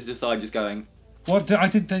deleted to decide just going, What did I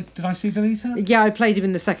see Deleter? Yeah, I played him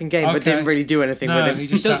in the second game, but Okay. didn't really do anything No, with him. he he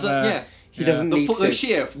just sat doesn't, there. yeah. He doesn't The, need the to.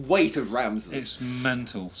 sheer weight of Ramses. It's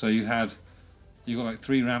mental. So you got like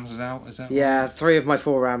 3 Ramses out. Is that Yeah, right? 3 of my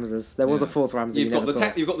 4 Ramses. There was Yeah. a 4th Ramses you You've got never the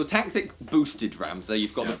saw. you've got the tactic boosted Ramser,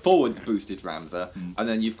 you've got the forwards boosted Ramser, and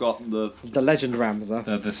then you've got the The Legend Ramser.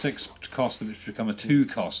 The 6 cost which become a 2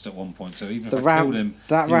 cost at one point. So even The if I killed Ram, him,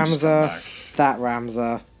 that he would just come Ramser, back. that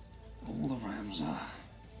Ramser, All the Ramser.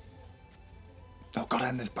 oh god,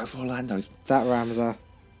 and there's both Orlandos. that Ramser,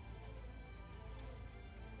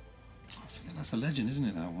 I forget that's a legend, isn't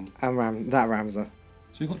it? That one. and that Ramser.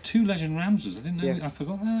 So you've got 2 legend Ramsers. I didn't know. Yeah. I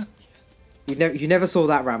forgot that. You never saw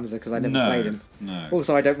that Ramser because I never no, played him. no.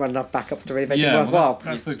 Also, I don't run enough backups to really make it Yeah, worthwhile. well,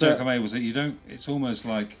 that's the joke I made. Was that you don't? It's almost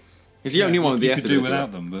like He's the only one with the you S could do ability.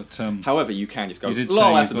 without them, but However, you can just go, you did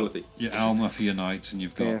lol, say S you've ability. got your Alma for your knights, and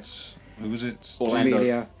you've got Yeah. who was it? Orlando.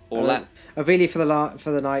 Amelia. Amelia for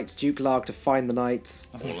the knights, Duke Larg to find the knights,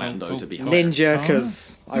 I thought Orlando Duke- to be Duke Ninja Goltana?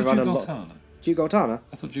 because I thought run a Duke lot. Goltana. Duke Goltana.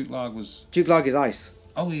 I thought Duke Larg was. Duke Larg is ice.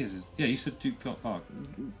 Oh, he is. Yeah, you said Duke Larg.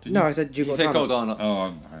 Didn't No, you? I said Duke You say Goltana. Goldana.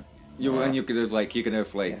 Oh, And you're gonna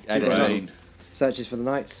edit Goltana. Rain. Searches for the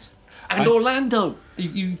knights. and Orlando.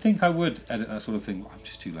 You think I would edit that sort of thing? I'm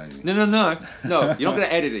just too lazy. No. You're not gonna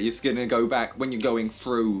edit it. You're just gonna go back when you're going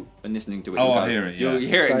through and listening to it. Oh, you'll I'll go- hear it, yeah. You'll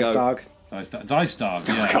hear it and Dice go. Dark. Dice Dog,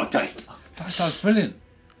 yeah. God, damn. Dice Dog's brilliant.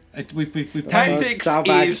 We played. Tactics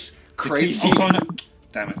Zalbag. is crazy. Oh, sorry, no.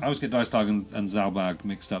 Damn it! I always get Dice Dog and Zalbag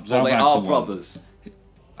mixed up. Well, they Zalbag's are the one. brothers.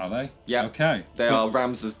 Are they? Yeah. Okay. They But are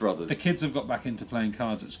Ramses brothers. The kids have got back into playing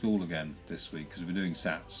cards at school again this week because we've been doing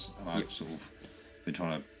Sats, and I've Yep. sort of been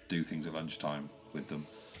trying to do things at lunchtime with them.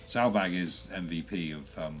 Zalbag is MVP of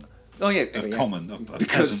Oh yeah, common of peasant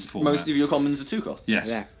because format. most of your commons are 2 costs. Yes,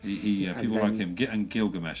 Yeah. he And people then- like him. And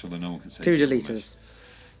Gilgamesh, although no one can say 2 Gilgamesh. deleters.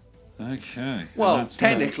 Okay. Well, and that's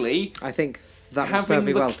technically, I think that will Having serve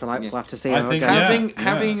me the- well tonight. yeah. We'll have to see I how it think- goes. yeah.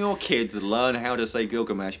 having your kids learn how to say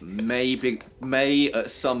Gilgamesh may at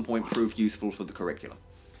some point prove useful for the curriculum.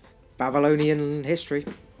 Babylonian history.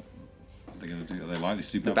 Are they going to do? Are they likely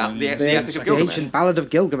to do The Babylonian the history? Epic of The Gilgamesh. ancient ballad of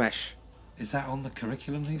Gilgamesh. Is that on the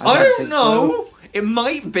curriculum these I I days? don't don't think know. It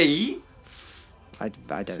might be. I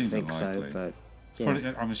don't Seems think so, unlikely. but It's yeah.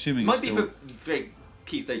 probably, I'm assuming Might it's be still, for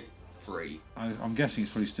Key Stage 3. I'm guessing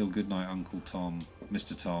it's probably still Goodnight Uncle Tom,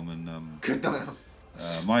 Mr. Tom, and Good night.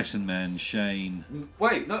 Mice and Men, Shane.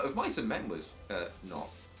 Wait, no, if Mice and Men was not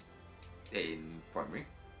in primary.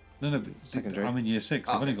 No, but Secondary. I'm in year 6.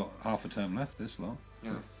 Oh, I've only okay. got half a term left this lot.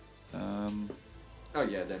 Yeah. Oh,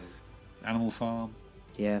 yeah, then. Animal Farm.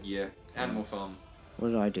 Yeah. Yeah. Animal Farm. What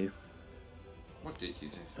did I do? What did you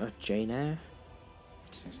do? Jane Eyre.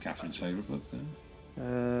 It's Catherine's favourite book. Then.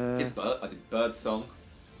 I did Bird Song.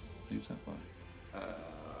 Who's that by? Don't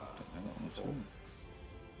know that one at all.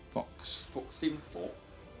 Fox. Stephen Falk.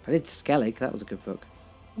 I did Skellig. That was a good book.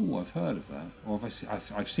 Oh, I've heard of that. Or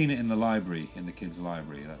I've seen it in the library, in the kids'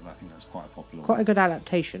 library. I think that's quite a popular Quite a one. good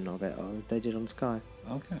adaptation of it. They did on Sky.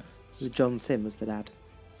 Okay. With John Sim as the dad.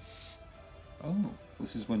 Oh,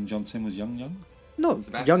 this is when John Sim was young? Not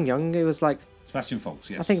Sebastian. young. It was like Sebastian Fox,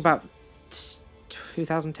 yes. I think about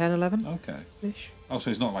 2010, 11 Okay. ish. Oh, so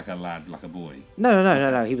he's not like a lad, like a boy.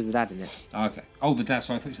 No. He was the dad in it. Okay. Oh, the dad.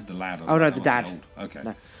 Sorry, I thought you said the lad. I was Oh, no, like, the that dad. must be old. Okay.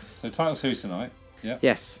 No. So title series tonight. Yeah.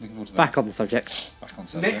 Yes. Looking forward to that. Back on the subject. Back on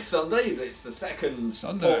Sunday. Next Sunday, it's the second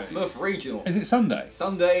Sunday. Portsmouth Regional. Is it Sunday?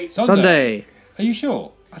 Sunday. Sunday. Are you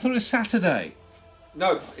sure? I thought it was Saturday.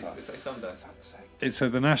 No, it's a Sunday. So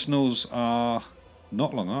the Nationals are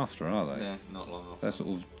not long after, are they? Yeah, not long off. They're sort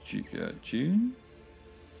of June?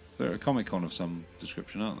 They're a Comic-Con of some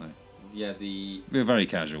description, aren't they? Yeah, We're very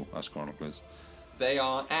casual, us Chroniclers. they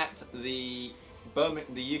are at the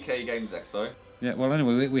the UK Games Expo. Yeah, well,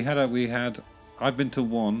 anyway, we had I've been to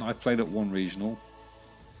one. I've played at one regional.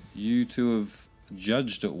 You two have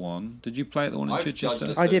judged at 1. Did you play at the one in I've Chichester?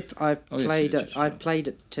 judged it. I did. I Oh, yes, played. you did, I sure. played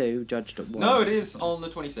at 2, judged at 1. No, it is on the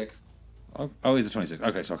 26th. Oh, it's the 26th.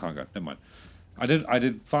 Okay, so I can't go. Never mind. I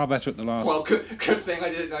did far better at the last. Well, good thing I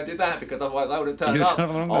did that, because otherwise I would have turned You'd up have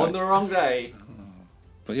turned up on on the wrong day.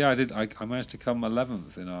 But yeah, I did. I managed to come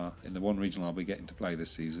 11th in the one regional I'll be getting to play this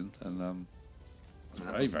season, and I was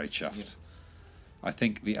very, very chuffed. I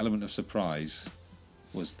think the element of surprise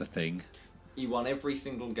was the thing. You won every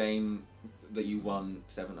single game that you won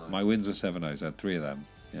 7-0. My wins were 7-0s. I had 3 of them.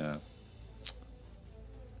 Yeah.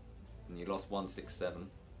 And you lost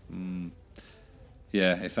 1-6-7.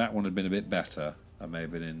 Yeah, if that one had been a bit better, I may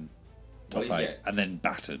have been in top Well, 8 yeah. and then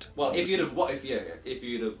battered. Well, obviously. if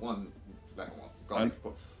you'd have won that one,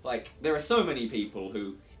 like there are so many people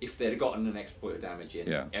who, if they'd have gotten an extra point of damage in,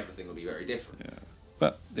 Yeah. everything would be very different. Yeah,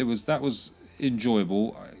 but that was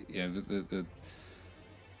enjoyable.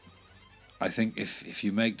 I think if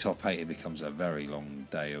you make top 8, it becomes a very long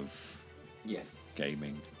day of Yes.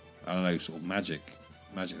 gaming. I don't know, sort of Magic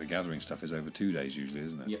the Gathering stuff is over 2 days usually,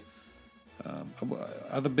 isn't it? Yep.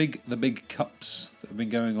 Are the big cups that have been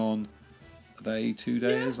going on? Are they 2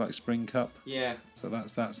 days, like Spring Cup? Yeah. So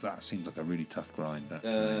that seems like a really tough grind.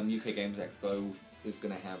 UK Games Expo is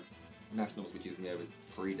going to have nationals, which is going to be over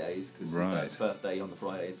 3 days, because Right. the first day on the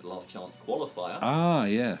Friday is the last chance qualifier, Ah,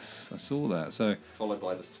 yes, I saw that. So followed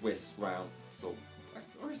by the Swiss round. So,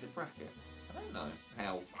 or is it bracket? I don't know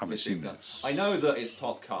how. I'm it's being assuming done. it's- I know that it's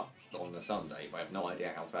Top Cup on the Sunday, but I have no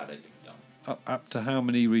idea how Saturday's being done. up to how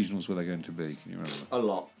many regionals were they going to be? Can you remember? A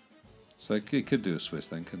lot. So it could do a Swiss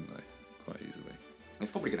then, couldn't they? Quite easily.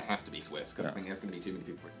 It's probably going to have to be Swiss, because Yeah. I think there's going to be too many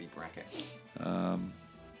people for it to be bracket.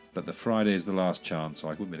 But the Friday is the last chance, so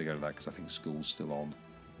I wouldn't be able to go to that because I think school's still on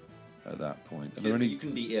at that point. Are there any? You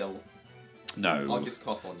can be ill. No. I'll just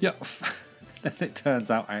cough on you. Yeah. Then it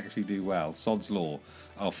turns out I actually do well. Sod's law.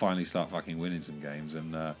 I'll finally start fucking winning some games,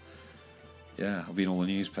 and yeah, I'll be in all the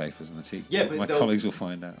newspapers and Yeah, but my colleagues will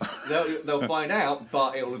find out. They'll find out,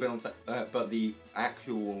 but it will have been on. But the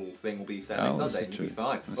actual thing will be Saturday, Oh, this Sunday, is and true. you'll be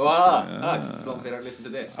fine. This is Just true. as long as they don't listen to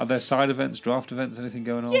this. Are there side events, draft events, anything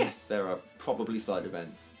going on? Yes, there are probably side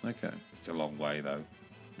events. Okay. It's a long way though.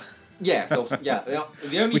 Yeah, so yeah.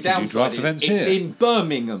 The only We could do downside draft is events it's here. in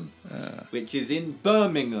Birmingham, which is in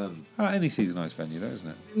Birmingham. Any season's a nice venue though, isn't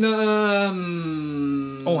it?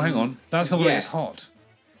 No. Oh, hang on. That's the one Yes. that's hot.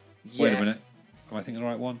 Yeah. Wait a minute. Am I thinking the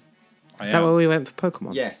right one? I Is that am. where we went for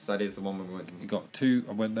Pokemon? Yes, that is the one we went. You got 2.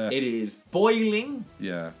 I went there. It is boiling.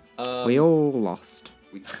 Yeah. We all lost.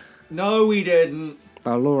 No, we didn't.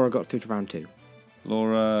 Well, Laura got through to round 2.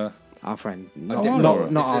 Laura. Our friend. Different- Not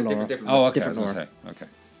Laura. not our different- Laura. different- Oh, okay. Different I was Laura. gonna say.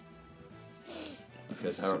 Okay.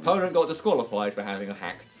 Because her opponent got disqualified for having a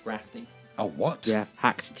hacked Scrafty. A what? Yeah,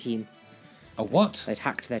 hacked team. A what? They'd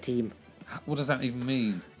hacked their team. What does that even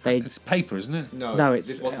mean? They- It's paper, isn't it? No, it's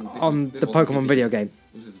this wasn't, this on was, the this wasn't Pokemon TCG. video game.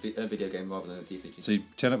 It was a video game rather than a TCG. So you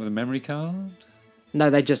turn up with a memory card? No,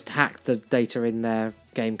 they just hacked the data in their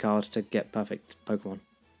game card to get perfect Pokemon.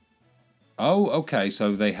 Oh, okay.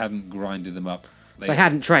 So they hadn't grinded them up. They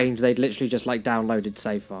hadn't trained, they'd literally just like downloaded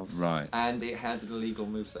save files. Right. And it had an illegal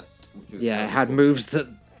moveset. which was Yeah, how it had was- moves that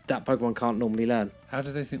Pokemon can't normally learn. How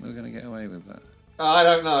did they think they were going to get away with that? I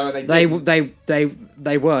don't know. They didn't.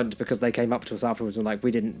 They weren't, because they came up to us afterwards and like,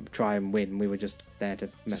 we didn't try and win, we were just there to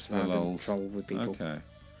mess Just for around and lols. troll with people. Okay.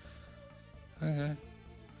 Okay.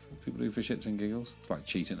 So people do for shits and giggles. It's like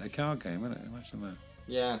cheating at a card game, isn't it? Imagine that.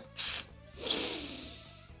 Yeah.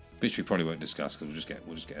 Which we probably won't discuss because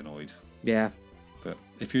we'll just get annoyed. Yeah. But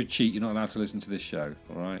if you cheat, you're not allowed to listen to this show.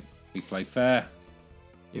 All right. We play fair.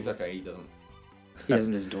 He's okay. He doesn't. He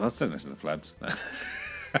doesn't listen to us. Doesn't listen to the plebs.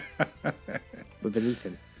 We're beneath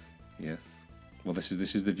him. Yes. Well, this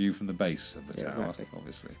is the view from the base of the Yeah, tower, exactly.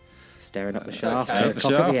 obviously. Staring up the It's shaft okay. at Up the the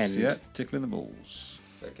top at the shafts, end. yeah, tickling the balls.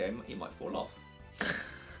 It's okay. He might fall off.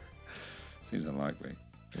 Seems unlikely.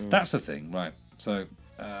 That's the thing, right? So,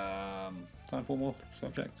 time for more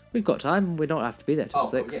subject. We've got time, we don't have to be there till Oh, yeah,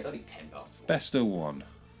 6. it's only 10 past 4. Best of one.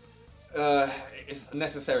 It's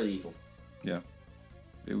necessary evil. Yeah.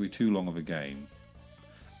 It would be too long of a game.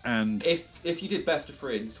 And If you did best of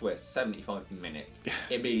 3 in Swiss, 75 minutes,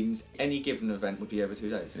 it means any given event would be over 2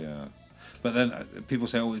 days. yeah. But then people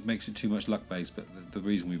say, oh, it makes it too much luck based. But the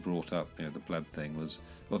reason we brought up, the pleb thing was,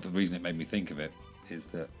 well, the reason it made me think of it is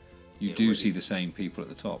that you It do would see be- the same people at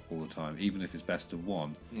the top all the time. Even if it's best of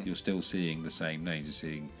one, Yeah. you're still seeing the same names. You're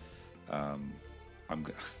seeing, I'm going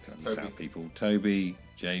to miss Toby. out people. Toby,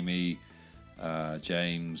 Jamie,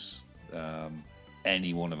 James,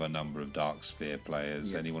 any one of a number of Dark Sphere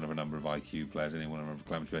players, Yeah. any one of a number of IQ players, any one of a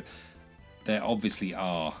Calamity players. There obviously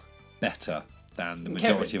are better than the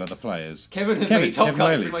majority of other players. Kevin has made top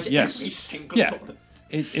cut pretty much yes. every single Yeah. tournament.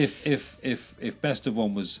 If Best of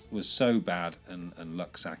One was so bad and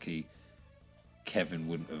Luxaki, Kevin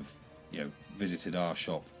wouldn't have visited our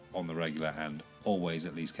shop on the regular and always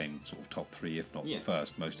at least came sort of top 3, if not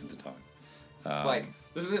first, most of the time.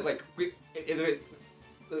 This is it.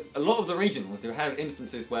 A lot of the regionals have had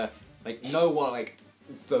instances where no one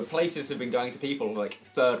the places have been going to people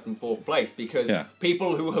 3rd and 4th place because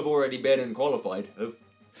people who have already been and qualified have.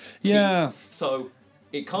 So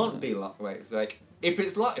it can't be luck. It's if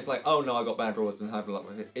it's luck, it's oh no, I got bad draws and have luck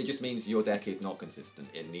with it. It just means your deck is not consistent.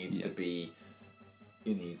 It needs to be.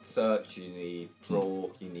 You need search. You need draw.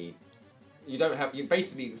 You don't have.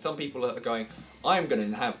 Basically, some people are going, I'm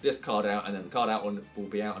going to have this card out, and then the card out will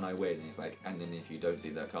be out, and I win. And it's and then if you don't see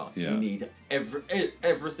that card, you need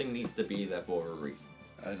everything needs to be there for a reason.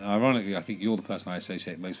 And ironically, I think you're the person I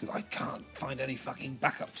associate most with. I can't find any fucking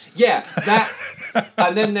backups. Yeah, that.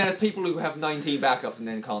 And then there's people who have 19 backups and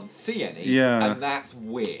then can't see any. Yeah. And that's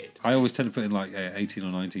weird. I always tend to put in 18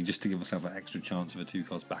 or 19 just to give myself an extra chance of a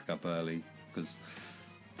 2-cost backup early because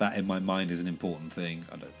that in my mind is an important thing.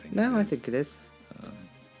 I don't think. No, I think it is.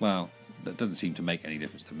 Well, that doesn't seem to make any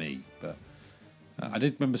difference to me, but I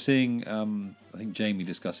did remember seeing. I think Jamie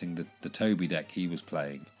discussing the Toby deck he was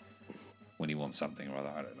playing. When he wants something or other,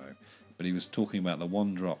 I don't know. But he was talking about the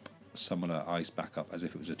 1-drop summoner ice backup as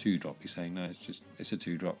if it was a 2-drop. He's saying, no, it's a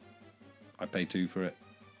 2-drop. I pay 2 for it.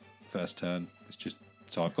 First turn. It's just,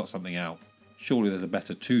 so I've got something out. Surely there's a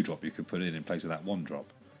better 2-drop you could put in place of that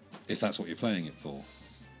 1-drop. If that's what you're playing it for.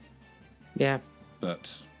 Yeah.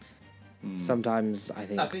 But. Sometimes I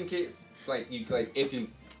think. I think it's if you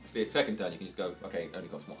see it second turn, you can just go, okay, it only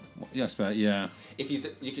costs 1. Yes, but yeah. If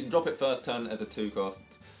you can drop it first turn as a 2-cost.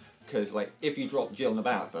 Because if you drop Jill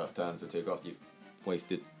Nabout first turn as a 2-cost, you've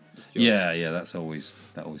wasted. Yeah, that always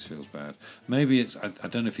feels bad. Maybe it's I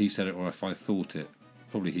don't know if he said it or if I thought it.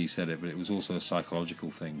 Probably he said it, but it was also a psychological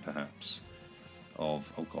thing, perhaps.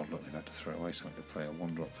 Of oh god, look, they've had to throw away something to play a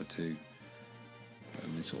 1-drop for 2. And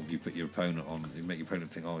then sort of you put your opponent on, you make your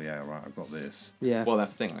opponent think, oh yeah, right, I've got this. Yeah. Well,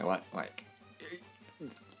 that's the thing.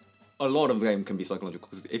 A lot of the game can be psychological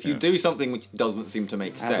because if you do something which doesn't seem to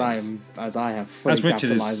make sense, as I have fully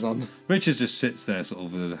capitalised on. Richard just sits there sort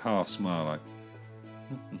of with a half smile, like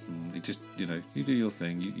he just you do your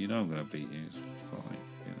thing. You know I'm going to beat you. It's fine.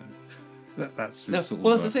 That's his sort of.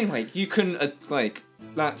 Well, that's the thing. You can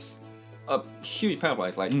that's a huge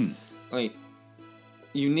power play.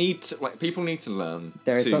 You need to people need to learn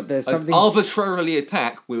There's something arbitrarily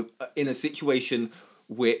attack in a situation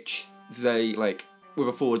which they with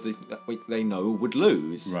a forward that they know would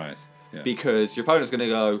lose. Right. Yeah. Because your opponent's going to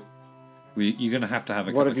go. You're going to have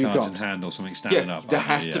a couple of cards in hand or something standing up. There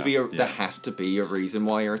has to be a reason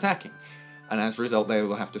why you're attacking, and as a result, they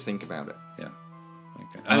will have to think about it. Yeah.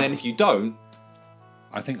 Okay. And then if you don't,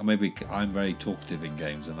 I think maybe I'm very talkative in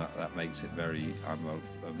games, and that makes it very. I'm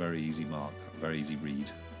a very easy mark, a very easy read.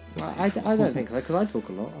 I don't think so because I talk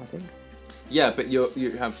a lot. I think. Yeah, but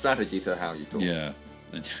you have strategy to how you talk. Yeah.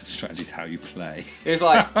 And strategy how you play. It's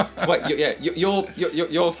your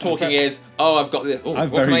talking is, oh, I've got this. Oh,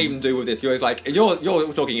 what can I even do with this? You're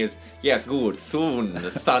your talking is, yes, good, soon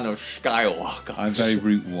the son of Skywalker. I'm very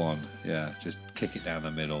route 1. Yeah, just kick it down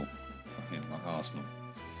the middle, fucking like Arsenal.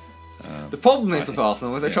 The problem is with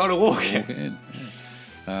Arsenal is they're trying to walk it in.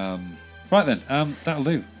 Yeah. Right then, that'll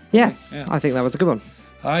do. Yeah, I think that was a good one.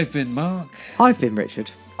 I've been Mark. I've been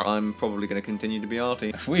Richard. I'm probably going to continue to be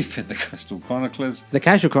Artie. We've been the Crystal Chroniclers. The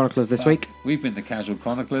Casual Chroniclers this week. We've been the Casual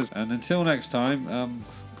Chroniclers. And until next time,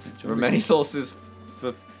 there are many sources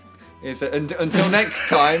for... until next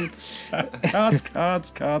time... Cards.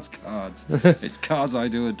 It's cards I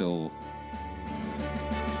do adore.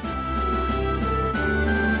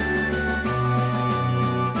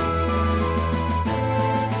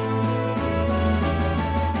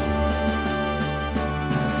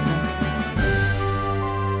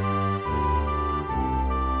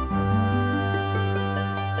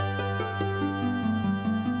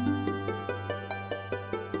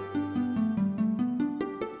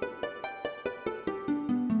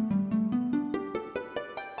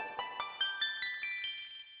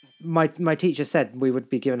 My teacher said we would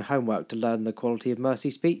be given homework to learn the quality of Mercy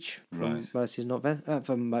speech from Right.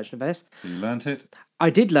 From Merchant of Venice. So you learnt it? I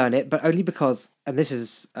did learn it, but only because, and this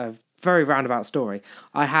is a very roundabout story,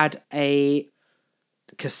 I had a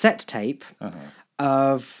cassette tape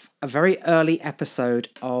of a very early episode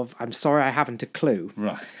of I'm Sorry I Haven't a Clue.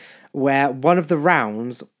 Right. where one of the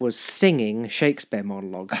rounds was singing Shakespeare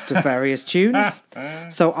monologues to various tunes.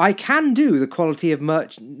 So I can do the Quality of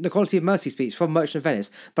Mercy speech from Merchant of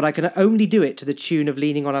Venice, but I can only do it to the tune of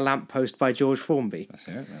Leaning on a Lamppost by George Formby. Let's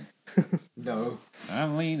hear it then. No.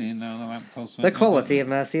 I'm leaning on a lamppost. The quality of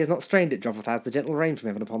mercy is not strained, it droppeth as the gentle rain from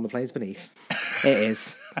heaven upon the plains beneath. It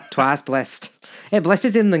is. Twice blessed. It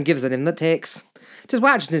blesses him and gives it him that takes. 'Tis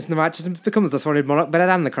righteousness and the righteous becomes the throned monarch better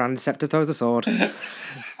than the crowned sceptre throws the sword.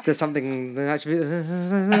 There's something that actually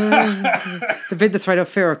to bid the thread of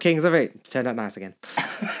fear of kings of it. Turned out nice again.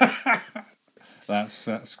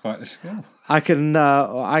 That's quite a skill. I can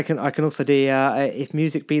also do If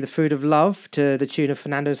Music Be the Food of Love to the tune of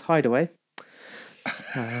Fernando's Hideaway.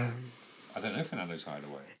 I don't know Fernando's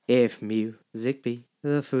Hideaway. If music be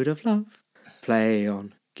the food of love, play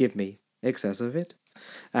on, give me excess of it,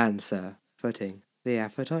 and surfeiting the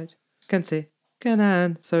appetite, can see, can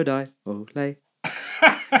and so die, ole. There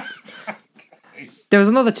was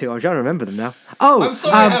another two, I'm trying to remember them now. Oh, I'm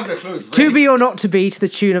sorry I have no clue. To Be or Not To Be to the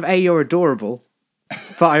tune of A You're Adorable,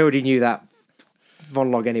 but I already knew that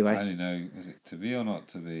monologue anyway. I only know, is it to be or not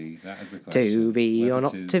to be? That is the question. To be Whether or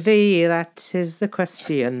not it to is- be, that is the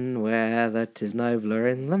question, whether 'tis nobler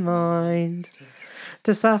in the mind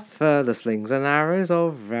to suffer the slings and arrows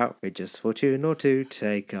of outrageous fortune, or to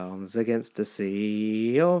take arms against a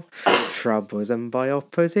sea of troubles, and by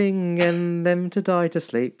opposing and them to die to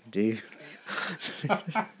sleep. Do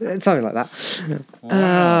something like that.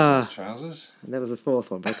 Wow, those trousers. There was a fourth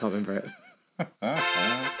one, but I can't remember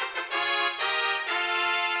it.